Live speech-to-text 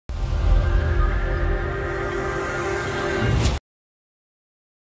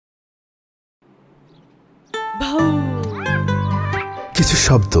কিছু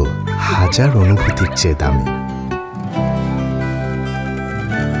শব্দ হাজার অনুভূতির চেয়ে দামি।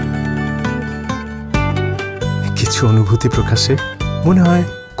 কিছু অনুভূতি প্রকাশে মনে হয়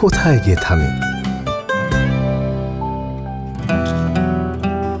কোথায় গিয়ে থামে।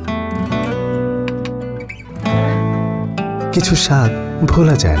 কিছু স্বাদ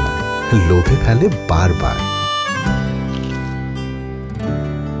ভোলা যায় না, লোভে ফেলে বারবার।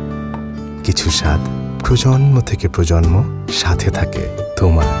 কিছু স্বাদ প্রজন্ম থেকে প্রজন্ম সাথে থাকে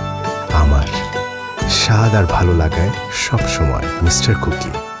তোমার আমার। স্বাদ আর ভালো লাগায় সবসময় মিস্টার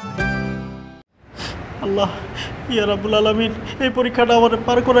কুকি। আল্লাহ ইয়া রাব্বুল আলামিন, এই পরীক্ষাটা আমার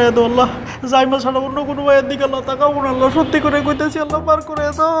পার করে দাও আল্লাহ। জাইমা ছাড়া অন্য কোনো ভাইয়ের দিকে আল্লাহ তাকাবো না আল্লাহ, সত্যি করে কইতেছি আল্লাহ, পার করে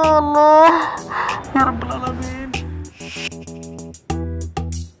দাও আল্লাহ ইয়া রাব্বুল আলামিন।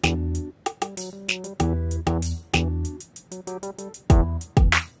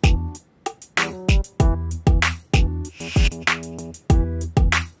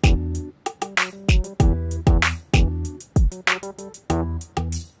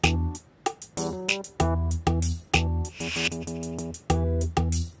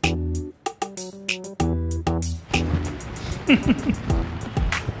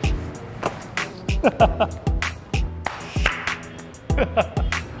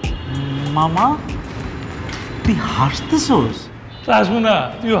 মামা তুই হাসতেছস? হাসবো না,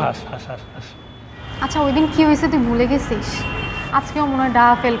 তুইও হাস হাস হাস হাস। আচ্ছা ওই দিন কি হয়েছে তুই ভুলে গেছিস? আজকেও মনে হয় ডা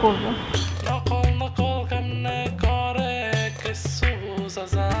ফেল করবো।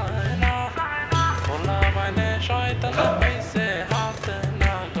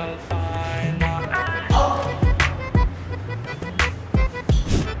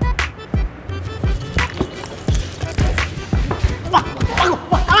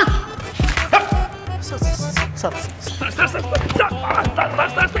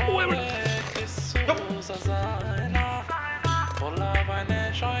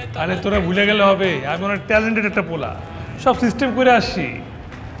 আরে তোরা ভুলে গেলে হবে, আমি অনেক ট্যালেন্টেড একটা পোলা, সব সিস্টেম করে আসছি।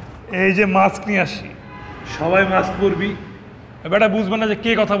 এই যে মাস্ক নিয়ে আসছি, সবাই মাস্ক পরবি, বেটা বুঝবে না যে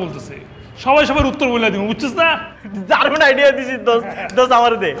কে কথা বলতেছে, সবাই সবার উত্তর বলে দিব, বুঝছিস না? দারুণ আইডিয়া দিছিস দোস্ত, দোস্ত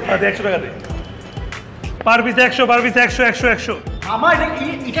আমার দে 100 টাকা দে। Per piece 100, per piece 100 100 100। আমার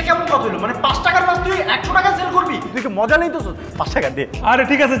এটা কেমন কথা হলো? মানে 5 টাকার মাছ তুই 100 টাকা সেল করবি? তুই কি মজা নেই তো? 5 টাকা দে। আরে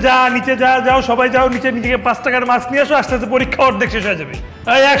ঠিক আছে, যা নিচে যাও সবাই যাও নিচে, নিজেকে 5 টাকার মাস্ক নিয়ে আসো, আস্তে আস্তে পরীক্ষা অর্ধেক শেষ হয়ে যাবে।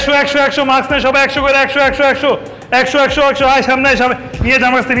 এই 100 100 100 মাস্ক নেই সবাই, 100 করে 100 100 100 100 100 100। আয় সামনে আয়, সবাই নিয়ে যা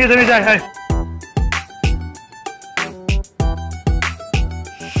মাস্ক, নিয়ে যায় হায়।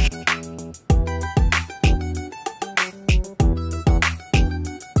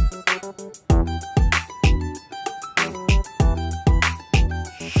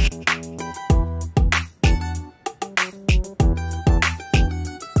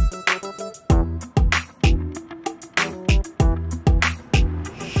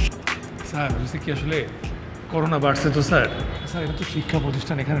 স্যার হয়েছে কি, আসলে করোনা বাড়ছে তো স্যার, এটা তো শিক্ষা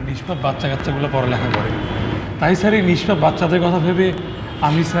প্রতিষ্ঠান, এখানে নিষ্পাপ বাচ্চা কাচ্চাগুলো পড়ালেখা করে, তাই স্যার এই নিষ্পাপ বাচ্চাদের কথা ভেবে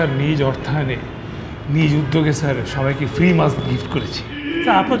আমি স্যার নিজ অর্থায়নে নিজ উদ্যোগে স্যার সবাইকে ফ্রি মাস্ক গিফট করেছি।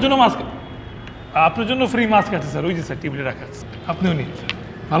 স্যার আপনার জন্য ফ্রি মাস্ক আছে স্যার, ওই যে স্যার টেবিলে রাখা আছে, আপনিও নিন স্যার।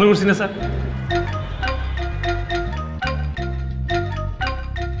 ভালো করছি না স্যার?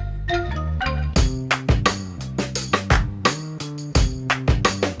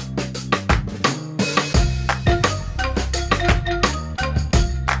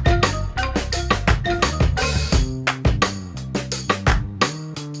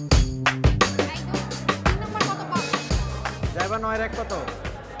 কত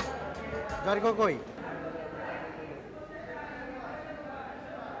দৈর্ঘ্য কই?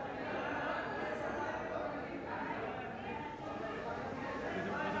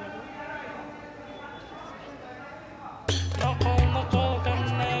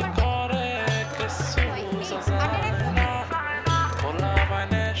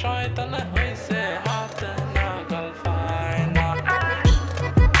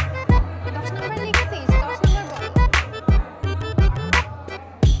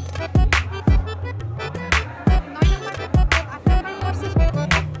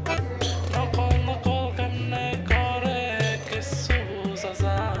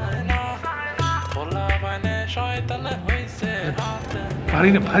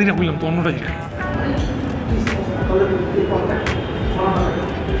 ভারী না বললাম তো, অন্যটা যেটা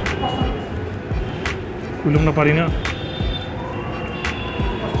বললাম না, পারি না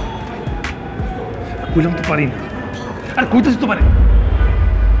বললাম তো, পারি না। আর কইতেছি তো পারে।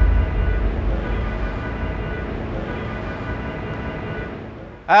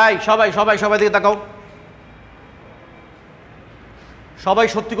 এই সবাই সবাই সবাই দিকে তাকাও, সবাই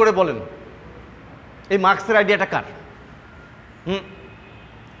সত্যি করে বলেন এই মার্কসের আইডিয়াটা কার?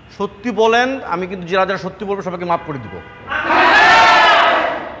 সত্যি বলেন, আমি কিন্তু যারা যারা সত্যি বলবো সবাইকে মাফ করে দিব।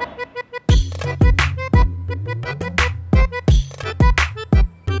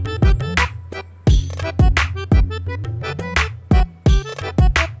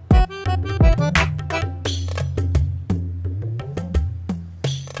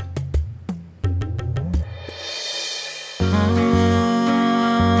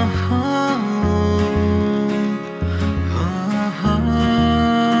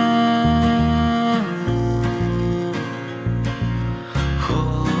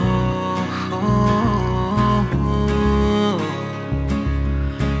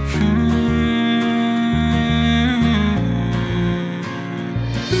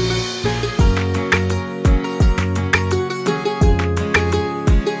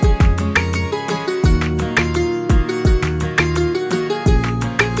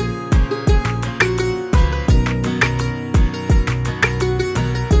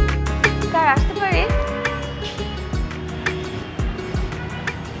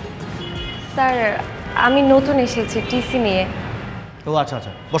 আমি নতুন এসেছি টিসি নিয়ে। ও আচ্ছা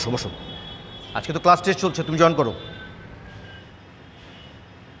আচ্ছা, বসো বসো। আজকে তো ক্লাস টেস্ট চলছে, তুমি জয়েন করো।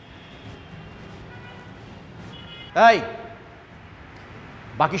 এই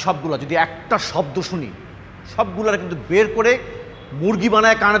বাকি সবগুলো যদি একটা শব্দ শুনি সবগুলোর কিন্তু বের করে মুরগি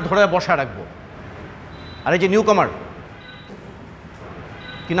বানায় কানে ধরে বসায় রাখবো। আর এই যে নিউ কামার,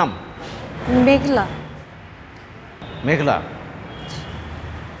 কি নাম? মেঘলা। মেঘলা,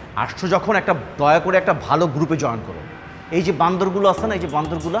 আসছো যখন একটা দয়া করে একটা ভালো গ্রুপে জয়েন করো। এই যে বান্দরগুলো আছে না, এই যে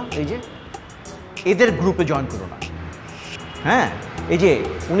বান্দরগুলো, এই যে এদের গ্রুপে জয়েন করো না। হ্যাঁ, এই যে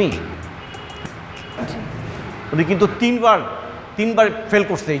উনি কিন্তু তিনবার ফেল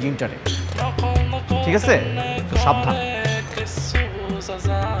করছে এই যে ইন্টারে, ঠিক আছে? তো সাবধান।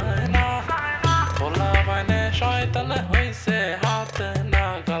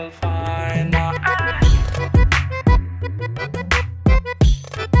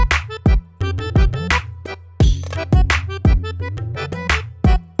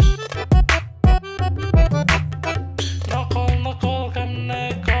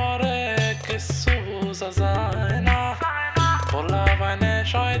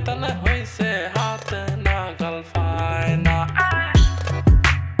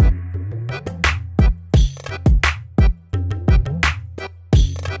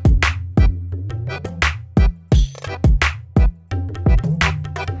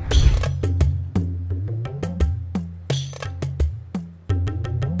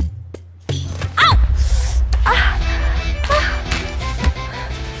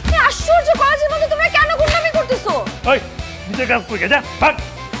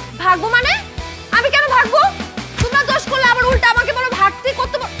 ভাগবো মানে? আমি কেন ভাগবো? তোমরা দোষ করলে আবার উল্টা আমাকে বলো ভাগতে।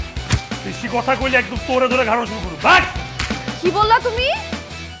 কত বেশি কথা কইলে একদম তোরে ধরে ঘাড় শুরু করব। ভাগ। কি বললা তুমি?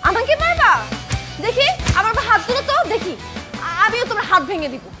 আমাকে মারবা? দেখি আমার হাত তুলো তো দেখি, আমিও তোমার হাত ভেঙে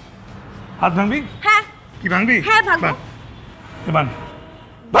দিব। হাত ভাঙবি? হ্যাঁ। কি ভাঙবি? হ্যাঁ ভাঙবো। ভাঙ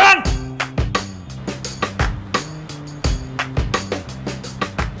ভাঙ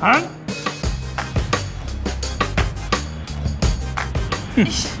ভাঙ।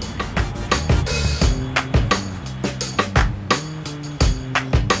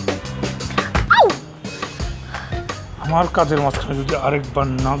 আমার কাজের মাঝখানে যদি আরেকবার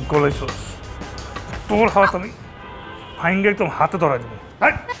নাক গলাইছস তোর হাত আমি ভাঙ্গে একদম হাতে ধরা দেবো।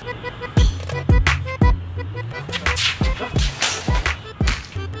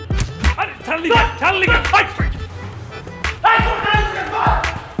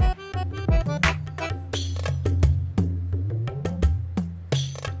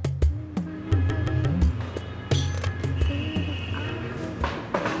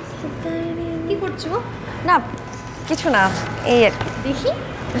 কি করছো? না কিছু না, এই আর কি। দেখি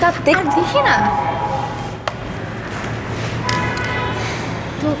দেখি না।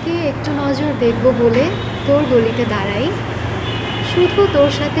 তোকে একটু নজর দেখবো বলে তোর গলিতে দাঁড়াই, শুধু তোর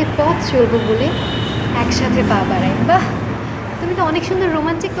সাথে পথ চলবো বলে একসাথে পা বাড়াই। বাহ, তুমি তো অনেক সুন্দর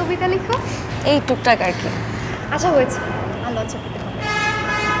রোমান্টিক কবিতা লিখো। এই টুকটাক আর কি। আচ্ছা হয়েছে, আর লজ্জা পেতে হবে।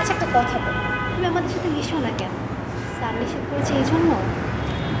 আচ্ছা একটা কথা বল, তুমি আমাদের সাথে মিশো না কেন? স্যার নিষেধ করেছে এই জন্য?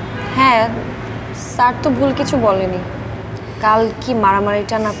 হ্যাঁ, স্যার তো ভুল কিছু বলেনি। কাল কি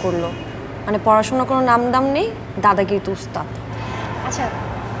মারামারিটা না করলো, মানে পড়াশোনার কোনো নাম দাম নেই, দাদাগিরি তো উস্তাদ। আচ্ছা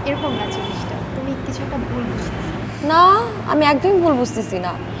এরকম না জিনিসটা, তুমি কিছু একটা ভুল বুঝতেছো। না, আমি একদমই ভুল বুঝতেছি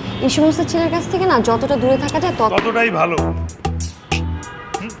না। এই সমস্ত ছেলের কাছ থেকে না যতটা দূরে থাকা যায় ততটাই ভালো।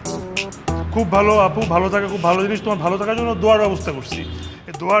 খুব ভালো আপু, ভালো থাকা খুব ভালো জিনিস। তোমার ভালো থাকার জন্য দোয়ার ব্যবস্থা করছি।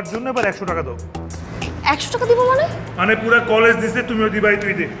 এই দোয়ার জন্য এবার 100 টাকা দাও। 100 টাকা দিব মানে? মানে পুরো কলেজ দিছে, তুমিও দিবাই,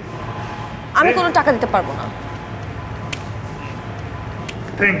 তুই দে। আমি কোনো টাকা দিতে পারবো না।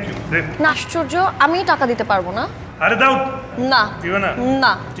 Thank you. না আশ্চর্য, আমি টাকা দিতে পারবো না। আরে দাও না দিও না।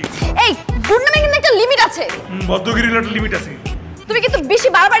 না এই গুন্ডামে কিন্তু একটা লিমিট আছে। বদ্ধগিরির একটা লিমিট আছে। তুমি কিন্তু বেশি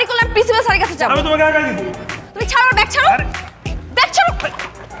বাড়াবাড়ি করলে আমি প্রিন্সিপাল স্যারের কাছে যাব। আমি তোমাকে আগে দিব। তুমি ছাড়ো, ব্যাগ ছাড়ো। ব্যাগ ছাড়ো,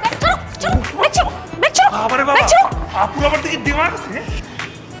 ব্যাগ ছাড়ো, ছাড়ো, ব্যাগ ছাড়ো, ব্যাগ ছাড়ো। আরে বাবা, ব্যাগ ছাড়ো। আপুর আবার থেকে দিমাগ আছে।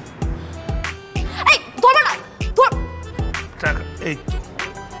 এই ধরো না, ধর। টাকা এই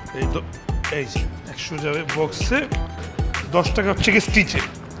তো এই যে 100 যাবে বক্সে, 10 টাকা হচ্ছে কি স্টিচে।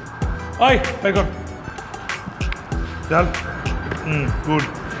 ওই বাই কর ডাল। গুড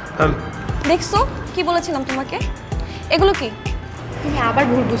ডাল। দেখছো কি বলেছিলাম তোমাকে? এগুলো কি? তুমি আবার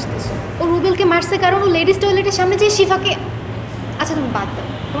ভুল বুঝতেছো। ও রুবেলকে মারছে কারণ ও লেডিস টয়লেটের সামনে যে শিফাকে। আচ্ছা তুমি বাদ দাও,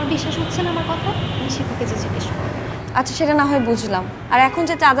 তোমার বিশ্বাস হচ্ছে না আমার কথা? আমি শিফাকে যে জিজ্ঞেস করো। আচ্ছা সেটা না হয় বুঝলাম, আর এখন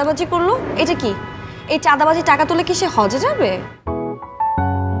যে চাঁদাবাজি করলো এটা কি? এই চাঁদাবাজি টাকা তুলে কি সে হজে যাবে?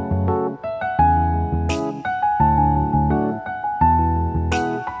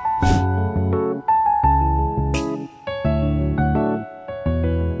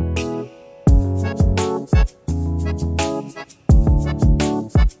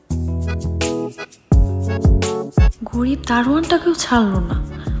 গরিব দারোয়ানটাকেও ছাড়লো না,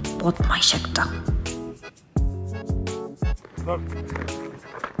 বদমাইশ একটা।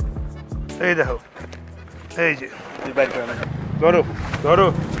 এই দেখো, এই যে ধরো ধরো,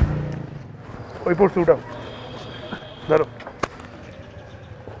 ওই পড়ছে উঠাও, ধরো।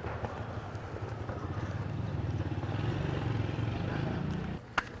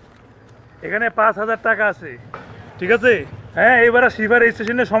 এখানে 5000 টাকা আছে, ঠিক আছে? হ্যাঁ, এবার শিভার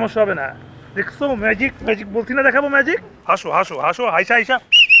স্টেশনে সমস্যা হবে না। দেখছো ম্যাজিক, ম্যাজিক বলছি না, দেখাবো ম্যাজিক। হাসো হাসো হাসো, হাইসা হাইসা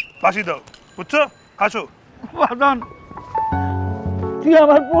বাসি দাও, বুঝছো? হাসো। বাদান, তুই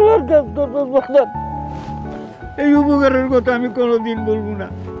আমার পোলার কাজ করতো বাদান। এই উপকারের কথা আমি কোনোদিন বলবো না।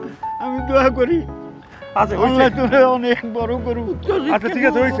 আমি দোয়া করি আচ্ছা আল্লাহ তোরে অনেক বড় করুক। আচ্ছা ঠিক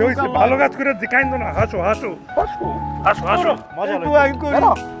আছে, হয়েছে হয়েছে, ভালো কাজ করে কাইন্দ না, হাসো হাসো হাসো হাসো হাসো, মজা লাগে। দোয়াই করি।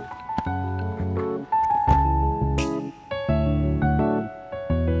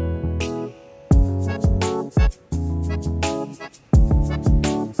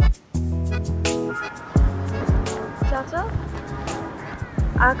 চাচা,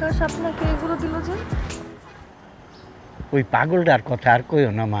 আকাশ আপনাকে এগুলো দিল যে? ওই পাগলটার কথা আর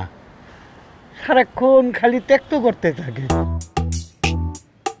কইও না মা, সারাক্ষণ খালি ত্যক্ত করতে থাকে।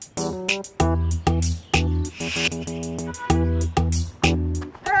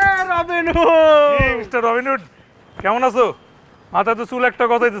 মিস্টার রবিনহুড, কেমন আছো? মাথায় তো চুল একটা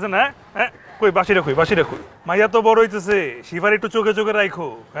কথা হইতেছে না? হ্যাঁ, কই বাসি রাখো, বাসি রাখো। মাইয়া তো বড় হইতেছে, শিফার একটু চোখে চোখে রাখো।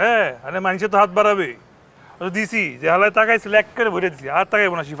 হ্যাঁ, আরে মানুষে তো হাত বাড়াবে। দিছি যে হালায় তাকাইছিল, এক করে ভরে দিছি, আর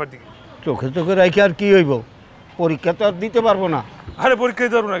তাকাইবো না শিফার দিকে। চোখে চোখে রাখি আর কি হইব? পরীক্ষা তো আর দিতে পারবো না। আরে পরীক্ষা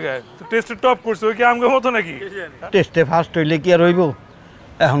দিতে পারবো না কে? টেস্টে টপ করছে, ওই কি আমগো মতো নাকি? টেস্টে ফার্স্ট হইলে কি আর হইব?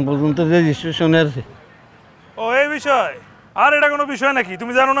 এখন পর্যন্ত রেজিস্ট্রেশনে আছে। ও এই বিষয়? আর এটা কোনো বিষয় নাকি?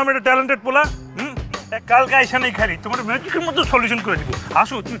 তুমি জানো না আমি একটা ট্যালেন্টেড পোলা। কালকে আইসা নেই খালি তোমার ম্যাজিকের মতো সলিউশন করে দিব।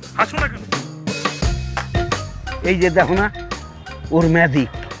 আসো, তুমি আসো না কেন? এই যে দেখো না, ওর ম্যাজিক,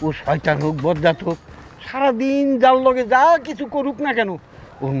 ও শয়তান হোক বজ্জাত হোক, সারাদিন যার লগে যা কিছু করুক না কেন,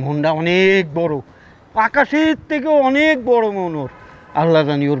 ওর মনটা অনেক বড়, আকাশের থেকেও অনেক বড় মন ওর। আল্লাহ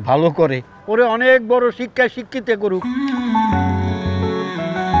জানি ওর ভালো করে, ওরে অনেক বড় শিক্ষায় শিক্ষিত করুক।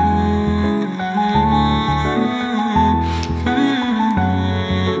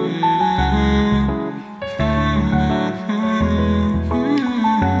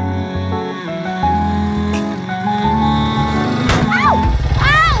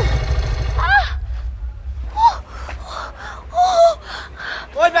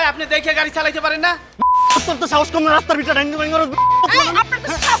 দেখে গাড়ি চালাইতে পারেন না? তোর তো সাহস কম না, রাস্তার ভিতরে ডাইনিং রুমে আপনার তো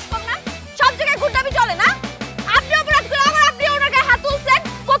সাহস কম না? সব জায়গায় গুন্ডামি চলে না? আপনি অপরাধ করে আবার আপনি ওনার গায়ে হাত তুলছেন,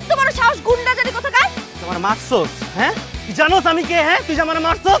 কত বড় সাহস গুন্ডা জানি কোথাকার? তোমার মারছস? হ্যাঁ, তুই জানোস আমি কে? হ্যাঁ, তুই যে আমার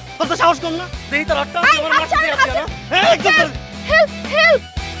মারছস, তোর তো সাহস কম না? দেই তোর হাতটা, তুই আমার মারছিস কেন? হ্যাঁ, একদম হেল্প হেল্প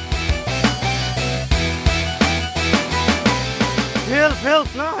হেল্প হেল্প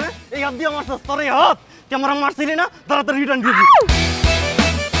না? হ্যাঁ, এই হাত দিয়ে মারছস, তোর এই হাত তুই আমার মারছিলি না? তাড়াতাড়ি রিটার্ন দিয়ে দিবি।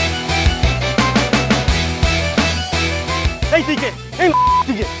 এই তুই কে? এই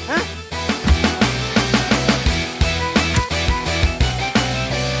তুই কে? হ্যাঁ,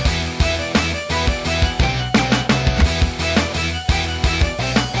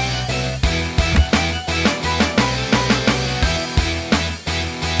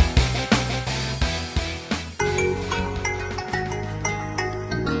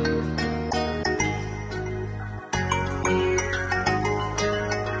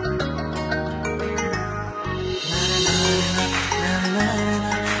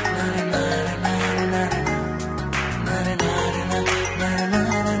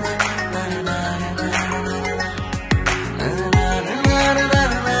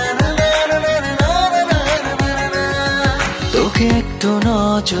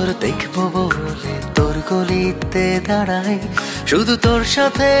 নজর দেখবো বলে তোর গলিতে দাঁড়াই, শুধু তোর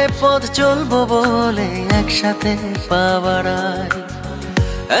সাথে পথ চলবো বলে একসাথে পা বাড়াই।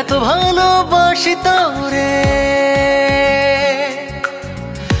 এত ভালোবাসি তোরে,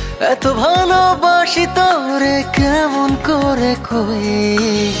 এত ভালোবাসি তোরে কেমন করে কই,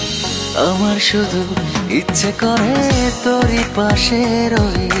 আমার শুধু ইচ্ছে করে তোরই পাশে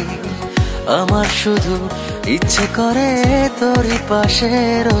রই, আমার শুধু ইচ্ছে করে তোরই পাশে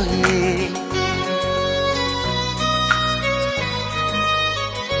রই।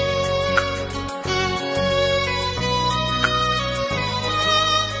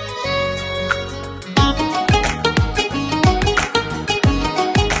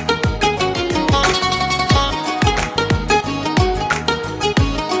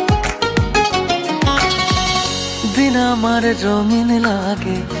 দিন আমার রঙিন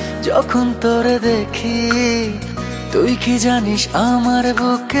লাগে যখন তোরে দেখি, তুই কি জানিস আমার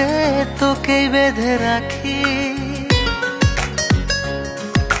বুকে তোকেই বেঁধে রাখি।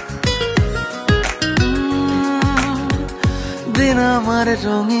 দিন আমার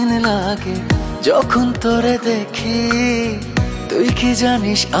রঙিন লাগে যখন তোরে দেখি, তুই কি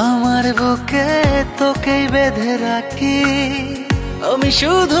জানিস আমার বুকে তোকেই বেঁধে রাখি। আমি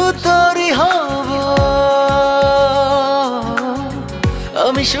শুধু তোরই হব,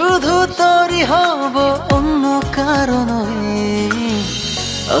 আমি শুধু তোরই হব অন্য কারো নয়,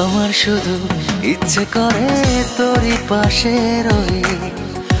 আমার শুধু ইচ্ছে করে তোরই পাশে রই,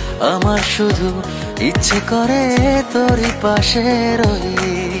 আমার শুধু ইচ্ছে করে তোরই পাশে রই।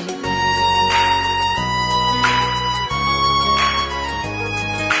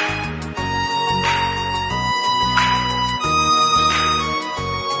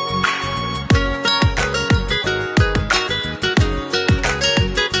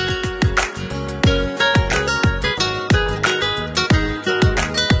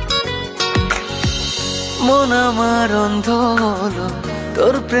 মন আমার অন্ধ হলো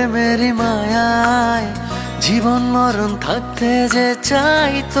তোর প্রেমেরই মায়ায়, জীবন মরণ থাকতে যে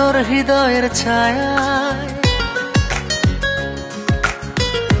চাই তোর হৃদয়ের ছায়ায়।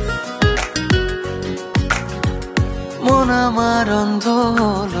 মন আমার অন্ধ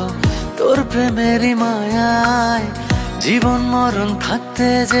হলো তোর প্রেমেরই মায়ায়, জীবন মরণ থাকতে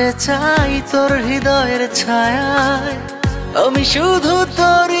যে চাই তোর হৃদয়ের ছায়ায়। আমি শুধু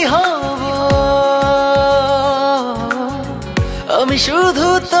তোরই হব, আমি শুধু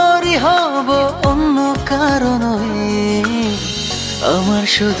তোরই হব অন্য কারো নয়, আমার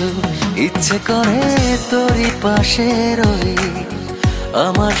শুধু ইচ্ছে করে তোরই পাশে রই,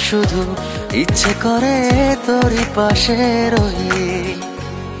 আমার শুধু ইচ্ছে করে তোরই পাশে রই।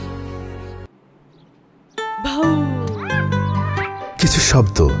 কিছু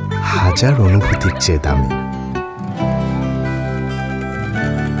শব্দ হাজার অনুভূতির চেয়ে দামি।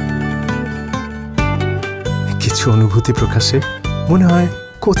 কিছু অনুভূতি প্রকাশে মনে হয়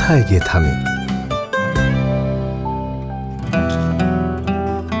কোথায় গিয়ে থামি।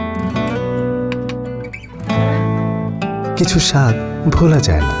 কিছু স্বাদ ভোলা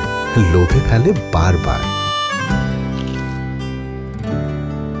যায় না, লোভে ফেলে বারবার।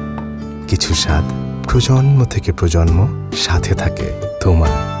 কিছু স্বাদ প্রজন্ম থেকে প্রজন্ম সাথে থাকে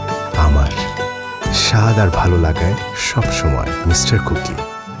তোমার আমার। স্বাদ আর ভালো লাগায় সবসময় মিস্টার কুকি।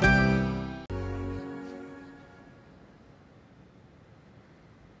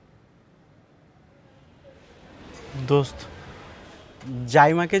 দোস্ত,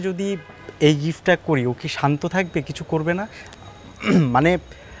 জাইমাকে যদি এই গিফটটা করি ও কি শান্ত থাকবে, কিছু করবে না? মানে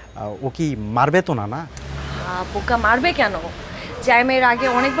ও কি মারবে তো না? না পোকা মারবে কেন? জাইমের আগে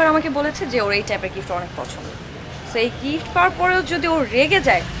অনেকবার আমাকে বলেছে যে ওর এই টাইপের গিফট অনেক পছন্দ। তো এই গিফট পাওয়ার পরেও যদি ও রেগে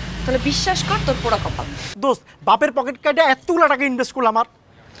যায় তাহলে বিশ্বাস কর তোর পোড়া কপাল। দোস্ত, বাপের পকেট কাটে এতগুলো টাকা ইনভেস্ট করলাম, আমার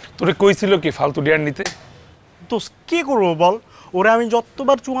তোরে কইছিল কি ফালতু ডিয়ার নিতে? দোস্ত কি করবো বল, ওরা আমি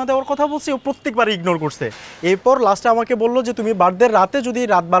যতবার চুমা দেওয়ার কথা বলছি ও প্রত্যেকবার ইগনোর করছে। এরপর লাস্টে আমাকে বললো যে তুমি বার্থডের রাতে যদি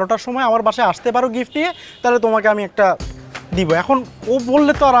রাত 12টার সময় আমার বাসায় আসতে পারো গিফট নিয়ে, তাহলে তোমাকে আমি একটা দিব। এখন ও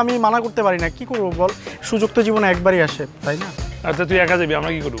বললে তো আর আমি মানা করতে পারি না, কি করবো বল, সুযোগ তো জীবনে একবারই আসে, তাই না? আচ্ছা তুই একা যাবি,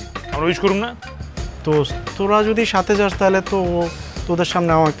 আমরা কি করব? আমরা উইশ করুম না? তো তোরা যদি সাথে যাস তাহলে তো তোদের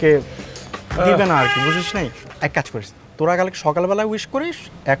সামনে আমাকে দিবে না আর কি, বুঝিস নাই? এক কাজ করিস, তোরা কালকে সকালবেলা উইশ করিস,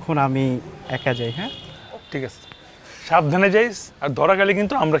 এখন আমি একা যাই। হ্যাঁ ঠিক আছে, সাবধানে যাইস। আর ধরা গেলে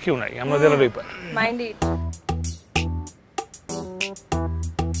কিন্তু আমরা কেউ নাই, আমরা জেলার ওই পার। Mind it.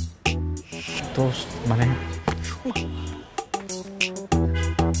 তো মানে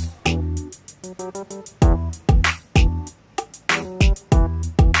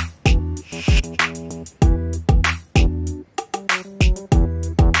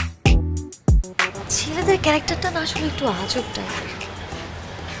ছেলেদের ক্যারেক্টারটা না আসলে একটু আজব টাইপের।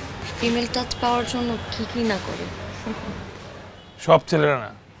 ফিমেল টাচ পাওয়ার জন্য কি কি না করে। সব ছেলেরা না।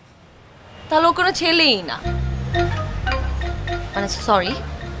 তাহলে ও কোনো ছেলেই না, মানে সরি,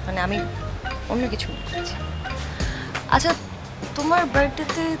 মানে আমি অন্য কিছু বলছি। আচ্ছা, তোমার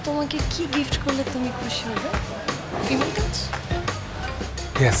বার্থডেতে তোমাকে কি গিফট করলে তুমি খুশি হবে? Female touch?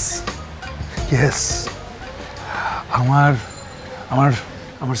 ইয়েস ইয়েস, আমার আমার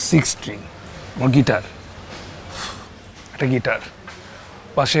আমার 6 স্ট্রিং, আমার গিটার, একটা গিটার,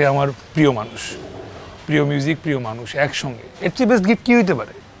 পাশে আমার প্রিয় মানুষ, প্রিয় মিউজিক, প্রিয় মানুষ একসঙ্গে। এর চেয়ে বেস্ট গিফট কী হইতে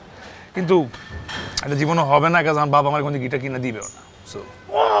পারে? কিন্তু এটা জীবনে হবে না, কারণ আমার বাবা আমার কোনো গিটার কিনে দিবেও না। সো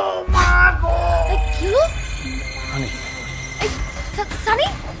সানি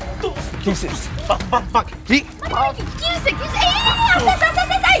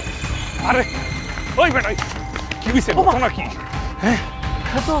আরে ওই বেটা কি হইছে ঘটনা কি? হ্যাঁ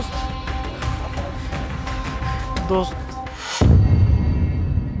দোস্ত দোস্ত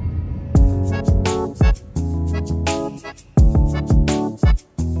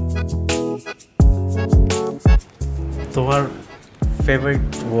তোমার ফেভারিট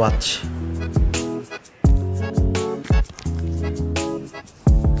ওয়াচ?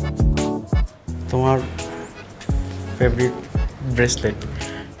 তোমার ফেভারিট ব্রেসলেট?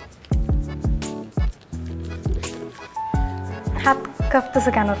 হাত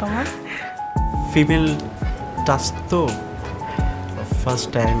কাঁপতেছে কেন তোমার? ফিমেল টাচ তো ফার্স্ট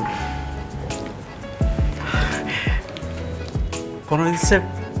টাইম। কোনো জিনিসে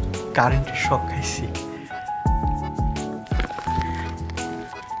কারেন্টের শক খাইছি।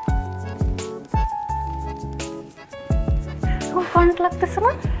 কারেন্ট লাগতেছে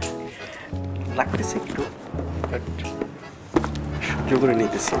না? লাগতেছে একটু, বাট সহ্য করে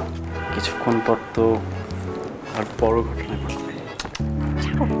নিতেছি। কিছুক্ষণ পর তো আর বড় ঘটনা ঘটবে।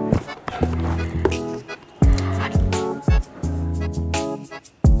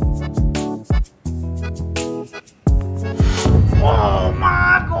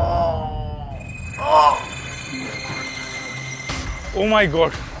 ও মাই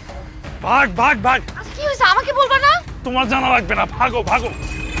গড, ভাগ ভাগ ভাগ। কি হয়েছে আমাকে বলবা না? তোমার জানা লাগবে না, ভাগো ভাগো।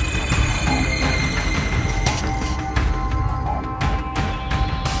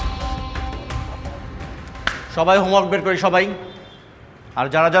 সবাই হোমওয়ার্ক বের করি সবাই। আর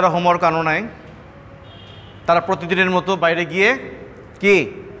যারা যারা হোমওয়ার্ক আনো নাই তারা প্রতিদিনের মতো বাইরে গিয়ে কি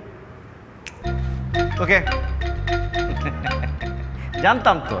ওকে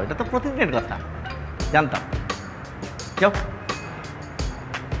জানতাম তো, এটা তো প্রতিদিনের কথা, জানতাম। যাও।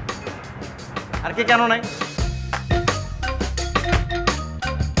 আর কে কেন নাই?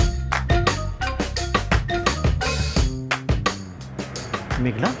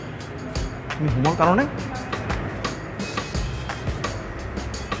 মেঘলা, তুমি হোমওয়ার্ক আনো নাই?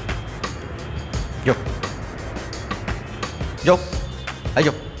 যাও যাও, এই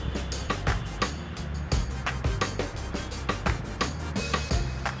যাও।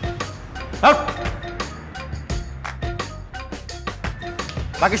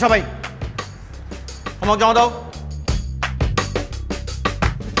 বাকি সবাই হোমওয়ার্ক জমা দাও।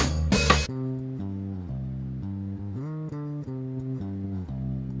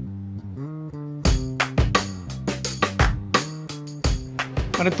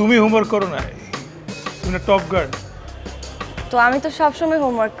 মানে তুমি হোমওয়ার্ক করো না? তুমি না টপ গার্ড? তো আমি তো সবসময়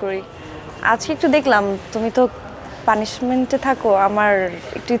হোমওয়ার্ক করি। আজকে একটু দেখলাম তুমি তো পানিশমেন্টে থাকো, আমার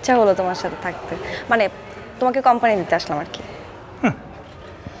একটু ইচ্ছা হলো তোমার সাথে থাকতে, মানে তোমাকে কোম্পানি দিতে আসলাম আর কি।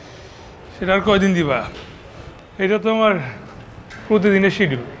 সেটা আর কয়দিন দিবা? এটা তো আমার প্রতিদিনের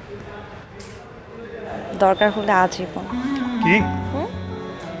শিডিউল। দরকার হলে আজই। কি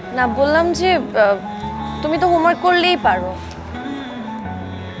না, বললাম যে তুমি তো হোমওয়ার্ক করলেই পারো।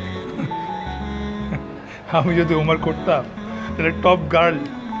 আমি যদি হোমওয়ার্ক করতাম তাহলে টপ গার্ল,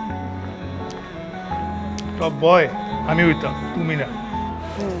 টপ বয় আমি হইতাম, তুমি না।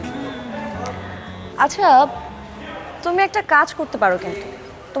 আচ্ছা, তুমি একটা কাজ করতে পারো, কিন্তু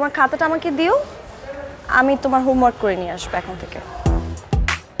তোমার খাতাটা আমাকে দিও, আমি তোমার হোমওয়ার্ক করে নিয়ে আসবো এখন থেকে।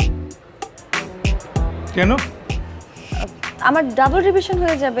 কেন? আমার ডাবল রিভিশন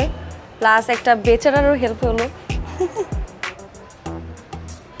হয়ে যাবে, প্লাস একটা বেচারারও হেল্প হলো।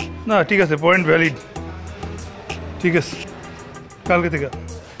 না ঠিক আছে, পয়েন্ট ভ্যালিড। ঠিক আছে, কালকে থেকে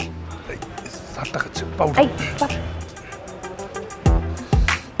 7 টাকা পাউডার।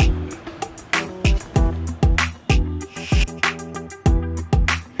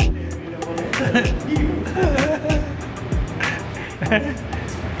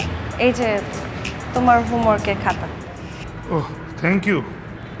 এই যে তোমার হোমওয়ার্কের খাতা। ওহ থ্যাংক ইউ।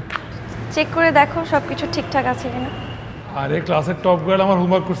 চেক করে দেখো সব কিছু ঠিকঠাক আছে কিনা। আরে ক্লাসের টপ গার্ল আমার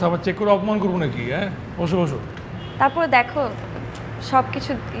হোমওয়ার্ক করছে, আবার চেক করে অপমান করবো নাকি? হ্যাঁ বসো বসো। তারপরে দেখো সব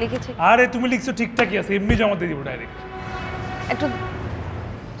কিছু লিখেছি। আরে তুমি লিখছো ঠিকঠাকই আছে, এমনি জমা দিয়ে দিব ডাইরেক্ট। একটু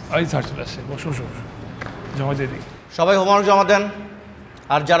এই স্যার চলে আসছে, বসো বসো জমা দিয়ে দিই। সবাই হোমওয়ার্ক জমা দেন,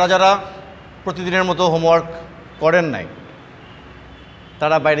 আর যারা যারা প্রতিদিনের মতো হোমওয়ার্ক করেন নাই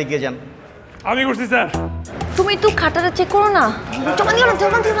তারা বাইরে গিয়ে যান। আমি করছি স্যার। তুমি একটু খাতাটা চেক করো না, জমা দিও না,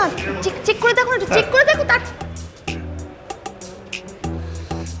 জমা দিও না, চেক করে দেখো না, একটু চেক করে দেখো। তার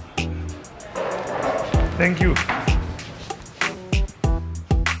থ্যাংক ইউ।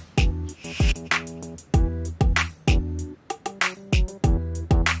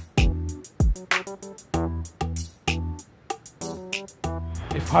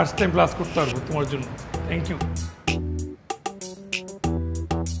 এই ফার্স্ট টাইম ক্লাস করতে পারবো তোমার জন্য, থ্যাংক ইউ।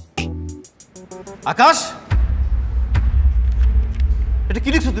 আকাশ, এটা কি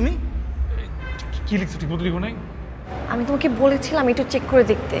লিখছো তুমি? কি লিখছো ঠিক মতো লিখো নাই? আমি তোমাকে বলেছিলাম একটু চেক করে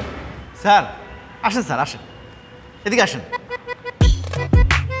দেখতে। স্যার আসেন, স্যার আসেন, এদিকে আসেন।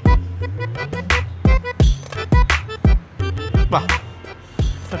 বাহ,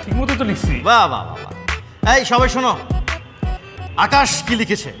 ঠিক মতো তো লিখছি। বাহ বাহ বাহ বাহ। এই সবাই শোনো, আকাশ কি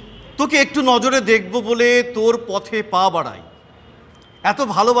লিখেছে। তোকে একটু নজরে দেখবো বলে তোর পথে পা বাড়াই, এত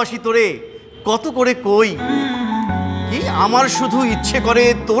ভালোবাসি তোরে কত করে কই, কি আমার শুধু ইচ্ছে করে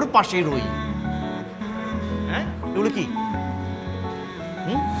তোর পাশে রই। হ্যাঁ, এগুলো কি?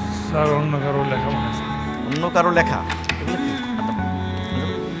 স্যার অন্য কারো লেখা মনে আছে। অন্য কারো লেখা? এগুলো কি?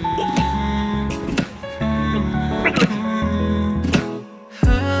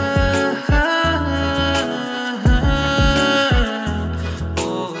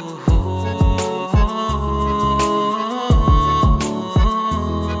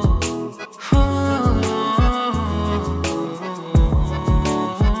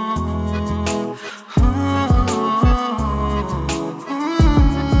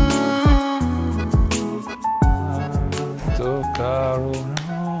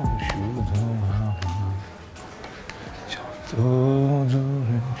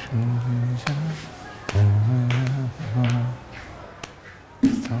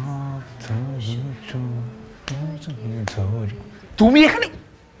 তুমি এখানে?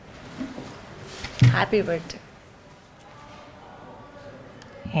 Happy birthday.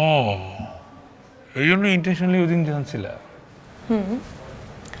 ও, এই জন্য ইন্টেনশনালি ওদিন জানছিল।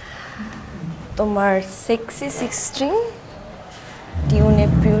 তোমার সেক্সি 16 টিউনে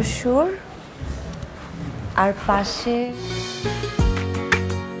পিওর সুর, আর পাশে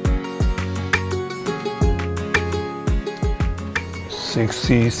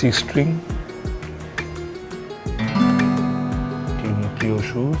সেক্সি 16 টিউনে পিওর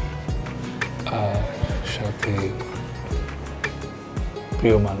সুর, আর সাথে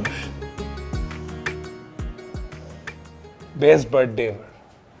প্রিয় মানুষ। Best birthday ever.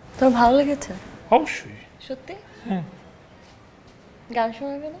 তোমার ভালো লেগেছে? অবশ্যই। সত্যি? হ্যাঁ। গান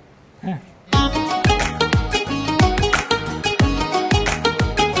শোনাবে না? হ্যাঁ।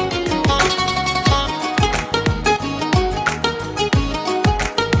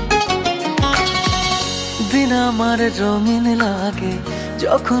 দিন আমার রঙিন লাগে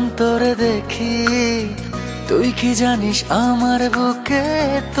যখন তোরে দেখি, তুই কি জানিস আমার বুকে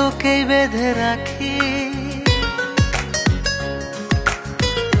তোকেই বেঁধে রাখি।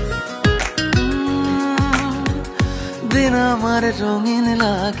 দিন আমার রঙিন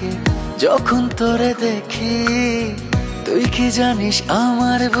লাগে যখন তোরে দেখি, তুই কি জানিস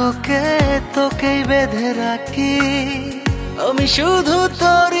আমার বুকে তোকেই বেঁধে রাখি। আমি শুধু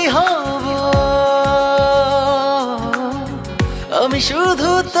তোরই হব, আমি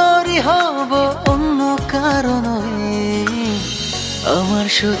শুধু তোরই হব, অন্য কারো নয়। আমার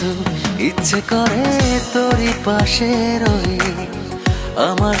শুধু ইচ্ছে করে তোরই পাশে রই,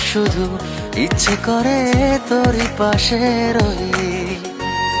 আমার শুধু ইচ্ছে করে তোরই পাশে রই।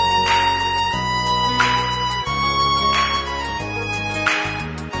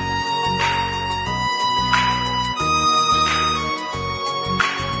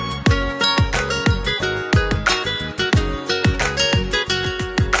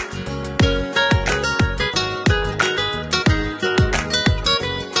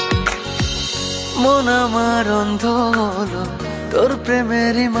 মন আমার অন্ধ হলো তোর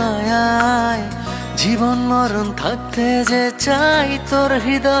প্রেমেরই মায়ায়, জীবন মরণ থাকতে যে চাই তোর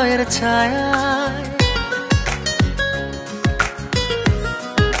হৃদয়ের ছায়ায়।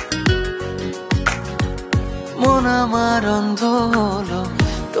 মন আমার অন্ধ হলো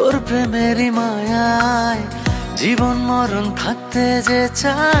তোর প্রেমেরই মায়ায়, জীবন মরণ থাকতে যে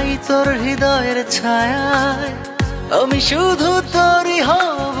চাই তোর হৃদয়ের ছায়ায়। আমি শুধু তোরই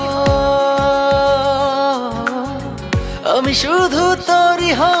হব, আমি শুধু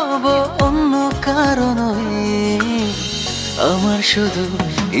তোরই হব, অন্য কারো নয়। আমার শুধু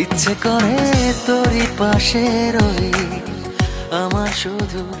ইচ্ছে করে তোরই পাশে রই, আমার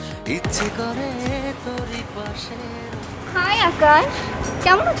শুধু ইচ্ছে করে তোরই পাশে। হাই আকাশ,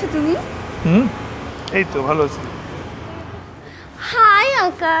 কেমন আছো তুমি? এই তো ভালো আছি। হাই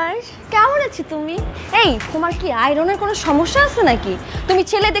আকাশ, কেমন আছো তুমি? এই তোমার কি আয়রনের কোনো সমস্যা আছে নাকি? তুমি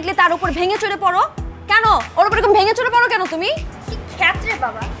ছেলে দেখলে তার উপর ভেঙে চড়ে পড়ো কেন? ওর উপর এরকম ভেঙে চড়ে পড়ো কেন তুমি? কি ক্ষেত্রে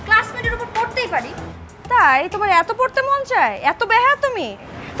বাবা, ক্লাসমেটের উপর পড়তেই পারি। তাই তোমার এত পড়তে মন চায়? এত বেহায়া তুমি?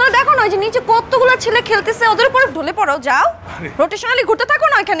 তাহলে দেখো না ওই যে নিচে কতগুলো ছেলে খেলতেছে, ওদের উপর ঢলে পড়ো, যাও রোটেশনালি ঘুরতে থাকো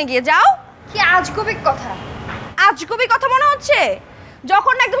না ওইখানে গিয়ে, যাও। কি আজগবি কথা! আজগবি কথা মনে হচ্ছে?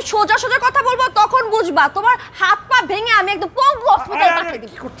 যখন না একদম সোজা সোজা কথা বলবো তখন বুঝবা, তোমার হাত পা ভেঙে আমি একদম পঙ্গু হসপিটাল পাঠিয়ে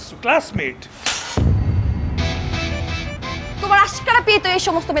দিব। কি করতেছো? ক্লাসমেট তোমার আশকারা পেয়ে তো এই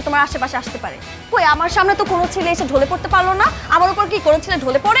সমস্ত মেয়ে তোমার আশেপাশে আসতে পারে। কই আমার সামনে তো কোনো ছেলে এসে ঢলে পড়তে পারলো না, আমার উপর কি কোনো ছেলে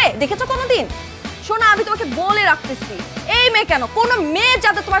ঢলে পড়ে দেখেছো কোনোদিন? শোনা, আমি তোমাকে বলে রাখতেছি, এই মেয়ে কেন কোনো মেয়ে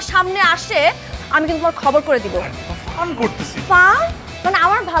যাতে তোমার সামনে আসে আমি কিন্তু তোমার খবর করে দিব। ফান করতেছি। ফান? মানে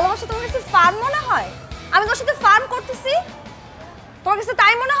আমার ভালোবাসা তোমার কাছে ফান মনে হয়? আমি তোর সাথে ফান করতেছি, তোমার কাছে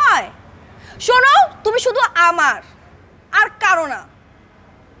তাই মনে হয়? শোনো, তুমি শুধু আমার, আর কারো না।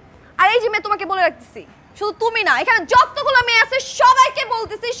 আর এই যে মেয়ে তোমাকে বলে রাখতেছি, শুধু তুমি না, এখানে যতগুলো মেয়ে আছে সবাইকে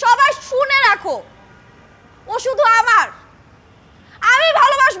বলতেছি, সবাই শুনে রাখো, ও শুধু আমার, আমি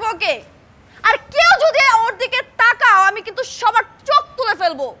ভালোবাসবো ওকে। আর কেউ যদি ওর দিকে তাকাও আমি কিন্তু সবার চোখ তুলে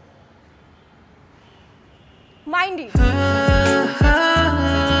ফেলবো, মাইন্ডি।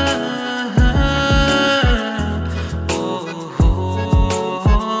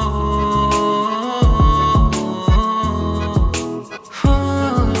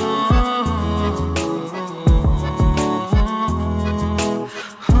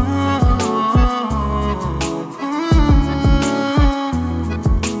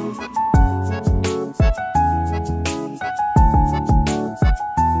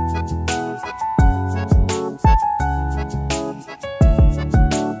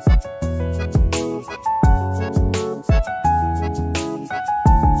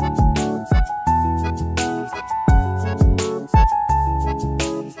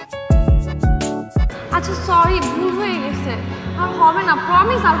 আচ্ছা সরি, ভুল হয়ে গেছে, আর হবে না,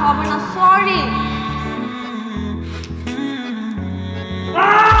 প্রমিস আর হবে না, সরি।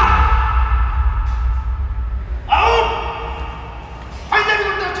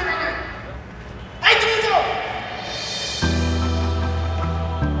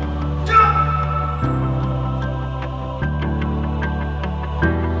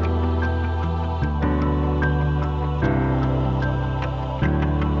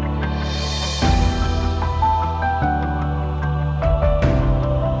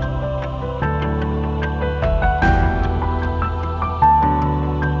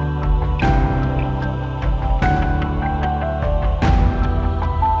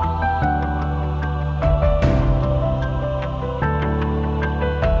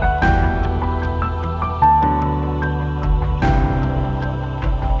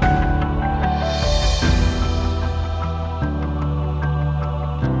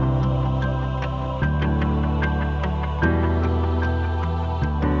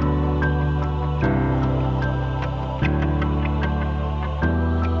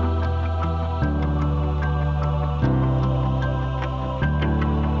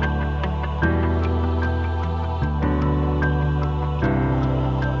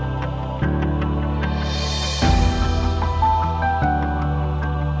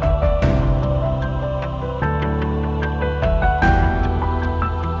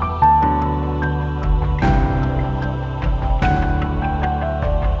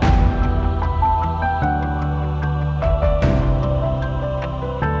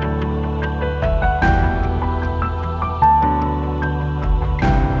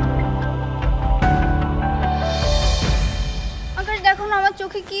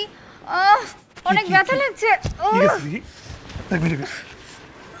 চোখে কি অনেক ব্যথা লাগছে।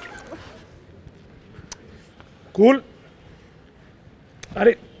 কুল,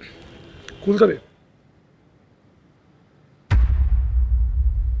 আরে কুল তবে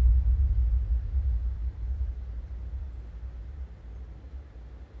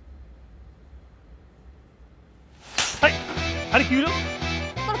আরে কি হলো?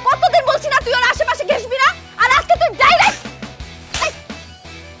 তোর কতদিন বলছি না তুই ওর আশেপাশে ঘেসবি না, আর আজকে তুই ডাইরেক্ট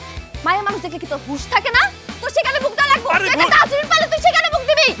মায়ের মানুষ দেখে কি তোর হুঁশ থাকে না? তো সেখানে মুখ দেওয়া লাগবে, যেখানে নাজরিন পালে তুই সেখানে মুখ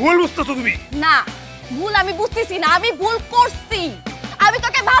দিবি। ভুল বুঝতেছো তুমি। না ভুল আমি বুঝতেছি না, আমি ভুল করছি, আমি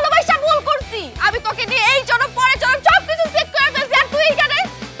তোকে ভালোবাসা ভুল করছি, আমি তোকে নিয়ে এই জন্য পরে জন্য সব কিছু চেক করে ফেলছি, আর তুই এখানে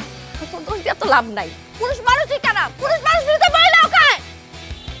তোর দোষ দিয়ে তো লাভ নাই। পুরুষ মানুষই কেন, পুরুষ মানুষ বিরুদ্ধে মহিলাও খায়।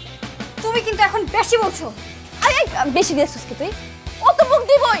 তুমি কিন্তু এখন বেশি বলছো। বেশি দিয়েছিস কি তুই? ও তো মুখ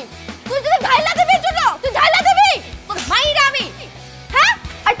দিবই। তুই যদি ঢাইলা দিবি জন্য, তুই ঢাইলা দিবি। তোর মাইরা আমি। হ্যাঁ?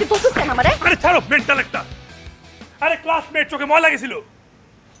 আর তুই বলছিস কেন আমারে? আরে ছাড়ো মেন্টাল একটা। আরে ক্লাসমেট চোখে ময়লা গেছিল।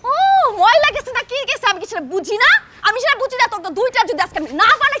 ও ময়লা গেছে না কি গেছে আমি কি সেটা বুঝি না? আমি সেটা বুঝি না। তোর তো দুইটা যদি আজকে না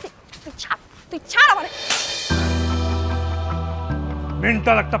বানাইছি তুই ছাড় আমারে।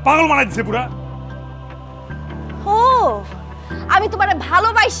 মেন্টাল একটা পাগল বানাই দিছে পুরা। ও আমি তোমারে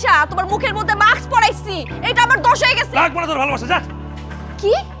ভালোবাসা তোমার মুখের মধ্যে মাস্ক পরাইছি, এটা আমার দোষ হয়ে গেছে। লাগবে না তোর ভালোবাসা, যা।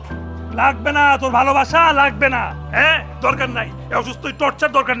 কি লাগবে না তোর ভালোবাসা, লাগবে না। হ্যাঁ দরকার নাই, অসুস্থ টর্চার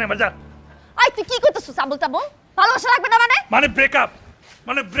দরকার নেই, যা। আই তুই কি করতেছিস আবুল তাবুল? ভালোবাসা লাগবে না মানে ব্রেকআপ,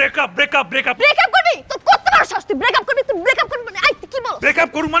 ব্রেকআপ ব্রেকআপ করবি? তো করতে পারছ তুই ব্রেকআপ করবি? তুই ব্রেকআপ করবি মানে আই তুই কি বল? ব্রেকআপ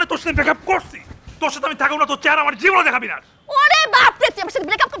করব মানে তোর সাথে ব্রেকআপ করছি, তোর সাথে আমি থাকব না, তোর চেহারা আমার জীবনে দেখাবি না। ওরে বাপ রে, তুই আমার সাথে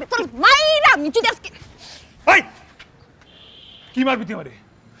ব্রেকআপ করবি? তোর মাইরা আমি যদি আজকে ভাই কি মারবি তুই আমারে?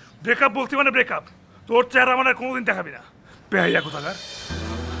 ব্রেকআপ বলছি মানে ব্রেকআপ, তোর চেহারা মানে কোনোদিন দেখাবি না। বেহাইয়া কোথাকার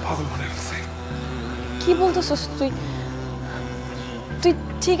পাগল মনে হচ্ছে। কি বলতেছস তুই? তুই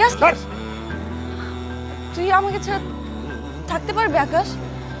ঠিক আছে? তুই আমাকে ছাড়া থাকতে পারবি আকাশ?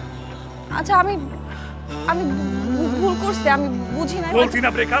 আচ্ছা আমি ভুল করছি, আমি বুঝি না। বলছি না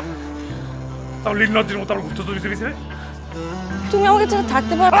ব্রেকআপ, তাও লিন্নজির মতো আমার ঘুরতে চলেছে বিছে। তুমি আমাকে ছাড়া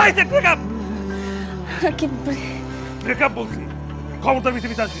থাকতে পারবে? ভাই দেখ ব্রেকআপ, কি ব্রেকআপ বলছি, খবরদার বিছে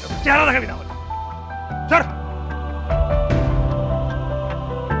বিছে আসবি না, চেহারা দেখাবি না আমার। চল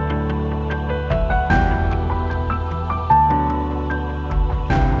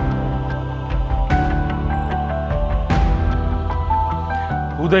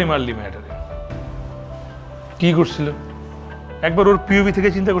উদয় মারলি ম্যাটারে কি করছিল? একবার ওর পিওভি থেকে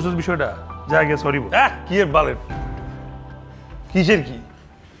চিন্তা করছিস বিষয়টা? যা গিয়ে সরি বল। কি এর বালের কিসের কি?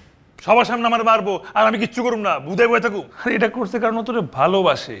 সবার সামনে আমার মারবো আর আমি কিচ্ছু করুম না, বুধাই বয়ে থাকুক? আরে এটা করছে কারণ ও তোরে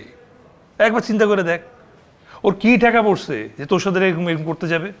ভালোবাসে। একবার চিন্তা করে দেখ ওর কি টাকা পড়ছে যে তোর সাথে এরকম করতে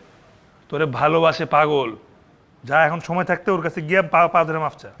যাবে। তোরে ভালোবাসে পাগল। যা এখন সময় থাকতে ওর কাছে গিয়ে পা ধরে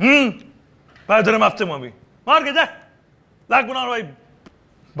মাফ চা। পা ধরে মাফ চাম আমি। মার গে, যা। লাগবো না আমার ভাই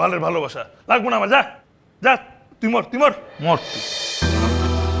বালের ভালোবাসা, লাগবো না আমার। যা যা, তুই মর তুই।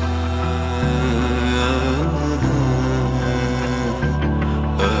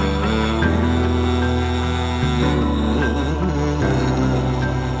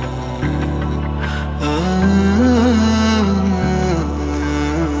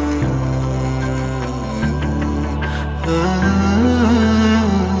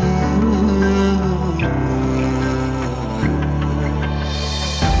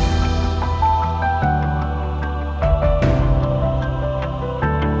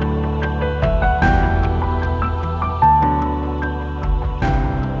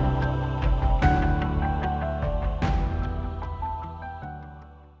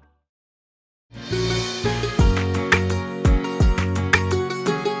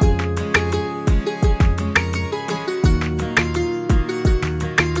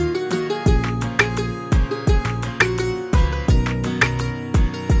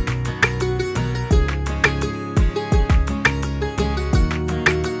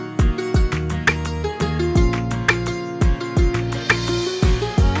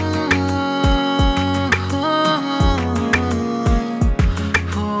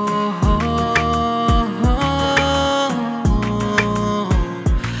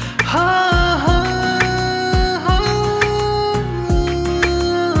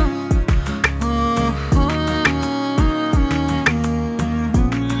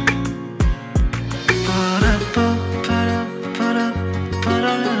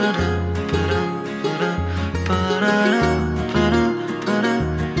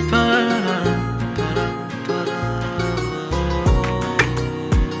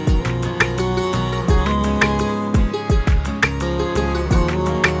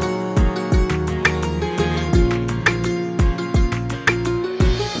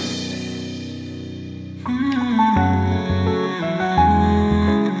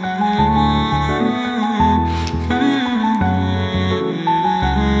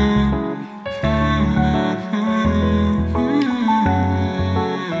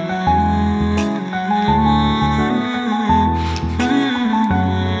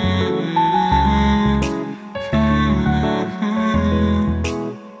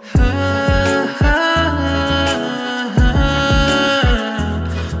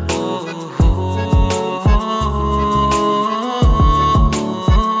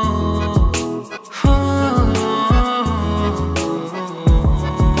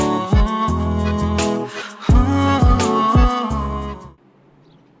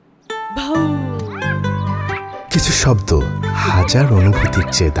 কিছু শব্দ হাজার অনুভূতির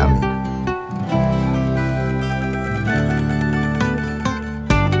চেয়ে দামি।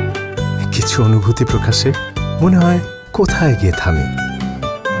 কিছু অনুভূতি প্রকাশে মনে হয় কোথায় গিয়ে থামি।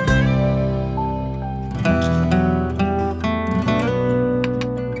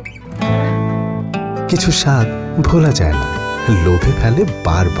 কিছু স্বাদ ভোলা যায় না, লোভে ফেলে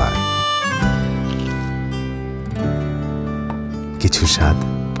বারবার। কিছু স্বাদ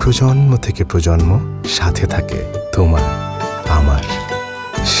প্রজন্ম থেকে প্রজন্ম সাথে থাকে তোমার আমার।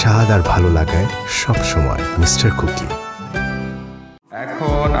 স্বাদ আর ভালো লাগায় সবসময় মিস্টার কুকি।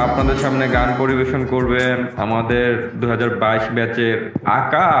 এখন আপনাদের সামনে গান পরিবেশন করবেন আমাদের 2022 ব্যাচের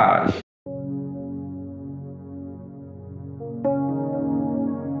আকাশ।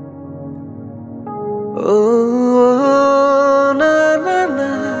 ও না না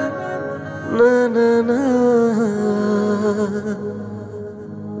না না না না,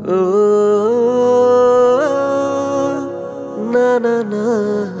 ও না না না,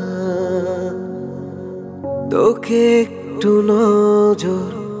 তোকে একটু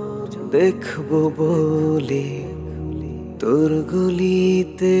নজর দেখবো বলে তোর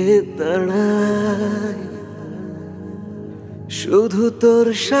গলিতে দাঁড়াই, শুধু তোর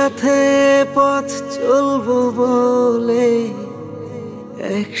সাথে পথ চলবো বলে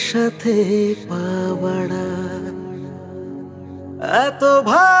একসাথে পা বাড়াই। এত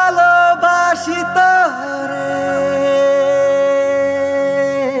ভালোবাসি তোরে,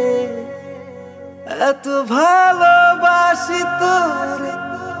 এত ভালোবাসি তোরে,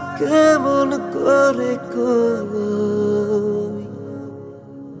 কেমন করে কই।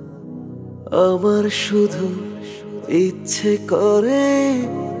 আমার শুধু ইচ্ছে করে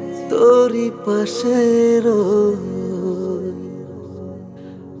তোরই পাশে রই,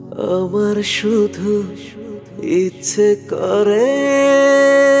 আমার শুধু ইচ্ছে করে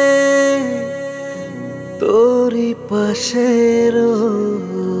তোরই পাশে রই।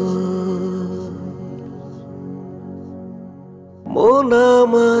 মন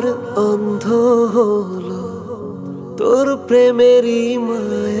আমার অন্ধ হলো তোর প্রেমেরই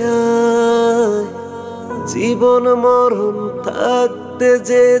মায়ায়, জীবন মরণ থাকতে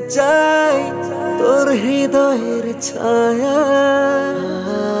যে চাই তোর হৃদয়ের ছায়া।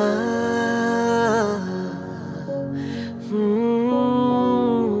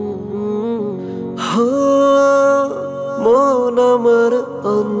 মন আমার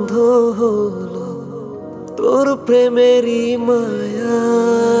অন্ধ হলো তোর প্রেমেরই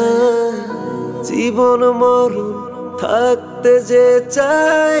মায়ায়, জীবন মরণ থাকতে যে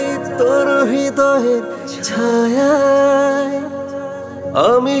চাই তোর হৃদয়ের ছায়ায়।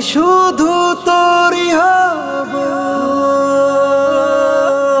 আমি শুধু তোরই হব,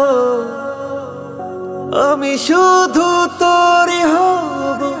 আমি শুধু তোরই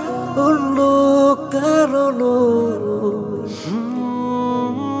হব, অন্য কারণ।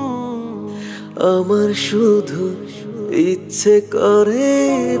 আমার শুধু ইচ্ছে করে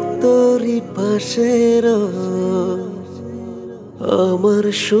তোরই পাশে রই, আমার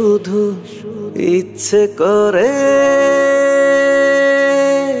শুধু ইচ্ছে করে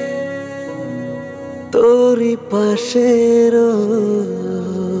তোরই পাশে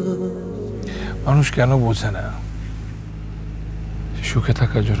রই। মানুষ কেন বোঝে না সুখে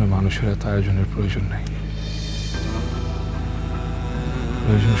থাকার জন্য মানুষের এত আয়োজনের প্রয়োজন নাই,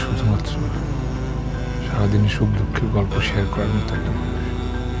 প্রয়োজন শুধুমাত্র সারাদিন সুখ দুঃখের গল্প শেয়ার করার মতো একটা মানুষ,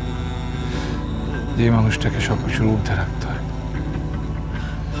 যে মানুষটাকে সবকিছুর ঊর্ধ্বে রাখতে হয়।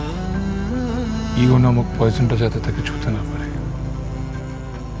 ইগো নামক পয়জনটা যাতে তাকে ছুঁতে না পারে,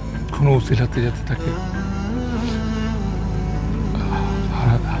 কোনো উসিলাতে যাতে তাকে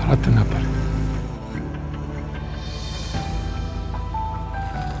হারাতে না পারে।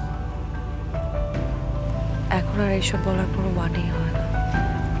 এখন আর এইসব বলার কোনো মানেই হয় না।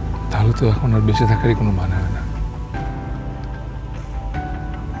 তাহলে তো এখন আর বেঁচে থাকারই কোনো মানে হয় না।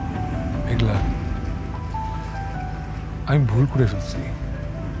 মেঘলা, আমি ভুল করে ফেলছি,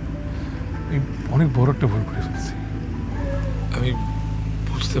 আমি অনেক বড় একটা ভুল করে ফেলছি। আমি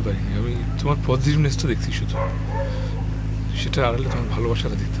বুঝতে পারিনি, আমি তোমার পজিটিভনেসটা দেখছি শুধু, সেটা আড়ালে তোমার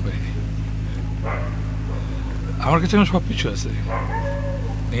ভালোবাসাটা দেখতে পারিনি। আমার কাছে এখন সব কিছু আছে,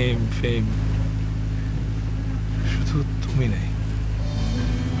 নেম ফেম, শুধু তুমি নাই।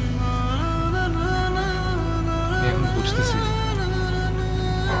 এখন বুঝতেছি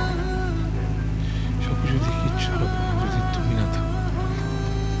সবকিছু দিয়ে কিচ্ছু হবে না যদি তুমি না থাকো।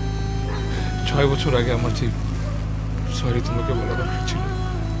 6 বছর আগে আমার যে সরি তোমাকে বলা দরকার ছিল,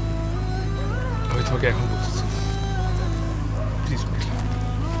 আমি তোমাকে এখন বলতেছি, প্লিজ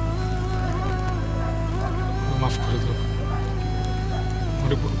মাফ করে দাও,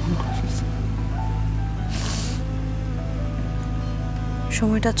 অনেক বড় ভুল করে ফেলছি।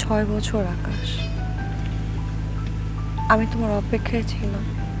 সময়টা 6 বছর আকাশ, আমি তোমার অপেক্ষায় ছিলাম,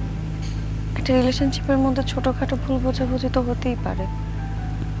 একটা রিলেশনশিপের মধ্যে ছোটখাটো ভুল বোঝাবুঝি তো হতেই পারে,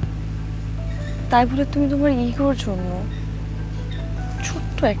 তাই বলে তুমি তোমার ইগোর জন্য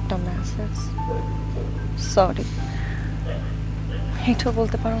ছোট্ট একটা মেসেজ সরি এটাও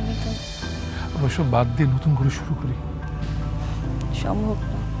বলতে পারো নি? তো অবশ্য বাদ দিয়ে নতুন করে শুরু করি। সম্ভব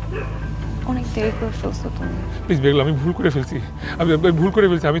না, অনেক দেরি করে ফেলছো তুমি। প্লিজ বেগলা, আমি ভুল করে ফেলছি, আমি ভুল করে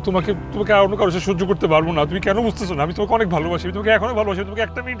ফেলছি। আমি তোমাকে আর অন্য কারোর সাথে সহ্য করতে পারবো না। তুমি কেন বুঝতেছো না? আমি তোমাকে অনেক ভালোবাসি, আমি তোমাকে এখনো ভালোবাসি, তোমাকে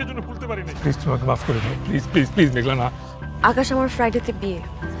একটা মিনিটের জন্য ভুলতে পারি না। প্লিজ তোমাকে মাফ করে দাও, প্লিজ প্লিজ প্লিজ বেগলা না। আকাশ, আমার ফ্রাইডেতে বিয়ে,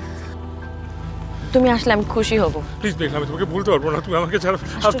 তুমি আসলে আমি খুশি হব। প্লিজ বেগলা, আমি তোমাকে ভুলতে পারবো না, তুমি আমাকে ছাড়া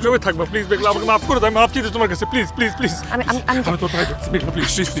আর কিভাবে থাকবা? প্লিজ বেগলা, আমাকে মাফ করে দাও, আমি মাফ চাইছি তোমার কাছে, প্লিজ প্লিজ প্লিজ। আমি তোর পায়ে ধরছি বেগলা, প্লিজ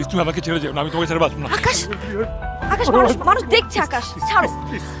প্লিজ প্লিজ, তুমি আমাকে ছেড়ে যাও না, আমি তোমাকে ছাড়া বাঁচবো না। আকাশ, আকাশ, মানুষ দেখছে, আকাশ ছাড়ো,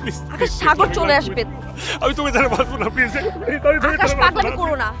 আকাশ সাগর চলে আসবে, আমি তোমাকে ছাড়া বাঁচবো না, প্লিজ আকাশ পাগলামি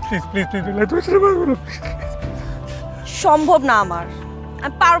করো না, প্লিজ প্লিজ প্লিজ বেগলা, তুমি ছাড়া বাঁচবো না। সম্ভব না আমার,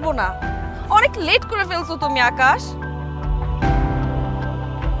 আমি পারবো না, অনেক লেট করে ফেলছো তুমি আকাশ।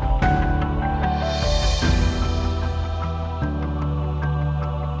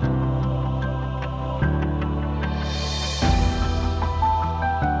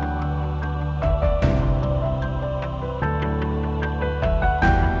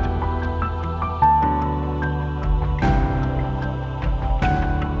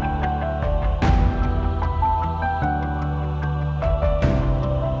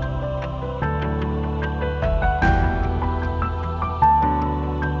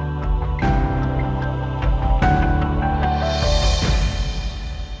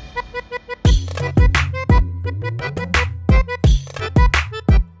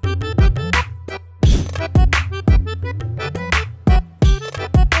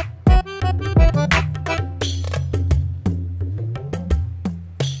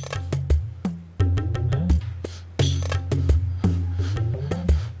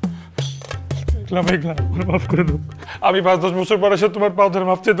 মাফ করে দাও, আমি 5-10 বছর পরে এসে তোমার পাও ধরে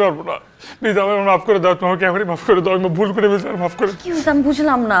মাফ চাইতে পারবো না, প্লিজ আমার মাফ করে দাও, তোমাকে এখনই মাফ করে দাও, আমি ভুল করে ফেলছি, আর মাফ করে। কি হয়েছে আমি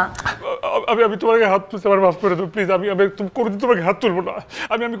বুঝলাম না। আমি তোমাকে হাত তুলছি, আমার মাফ করে দাও প্লিজ। আমি কোনোদিন তোমাকে হাত তুলবো না,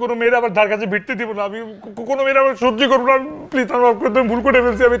 আমি কোনো মেয়েরা আবার ধার কাছে ভিড়তে দিব না, আমি কোনো মেয়েরা আবার সহ্য করবো না, প্লিজ আমার মাফ করে দাও, ভুল করে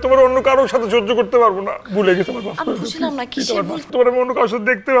ফেলছি, আমি তোমার অন্য কারোর সাথে সহ্য করতে পারবো না, ভুলে গেছি, আমার মাফ করে দাও। বুঝলাম না কি তোমার আমি অন্য কারোর সাথে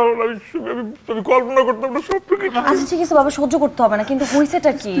দেখতে পারবো না, আমি কল্পনা করতাম না সব। আচ্ছা ঠিক আছে বাবা, সহ্য করতে হবে না, কিন্তু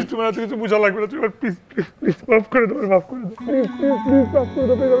হয়েছেটা কি? তোমার এত কিছু বোঝা লাগবে না, তুমি প্লিজ প্লিজ মাফ করে দাও, মাফ করে দাও, প্লিজ প্লিজ প্লিজ মাফ করে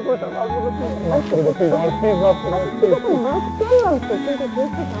দাও, প্লিজ মাফ করে দাও, প্লিজ আমার প্লিজ মাফ করে দাও,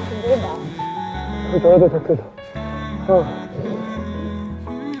 তোমার তো থাকতে দাও।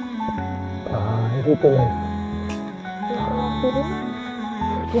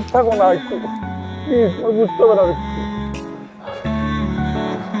 চুপ থাকো না একটু, প্লিজ বুঝতে পারো।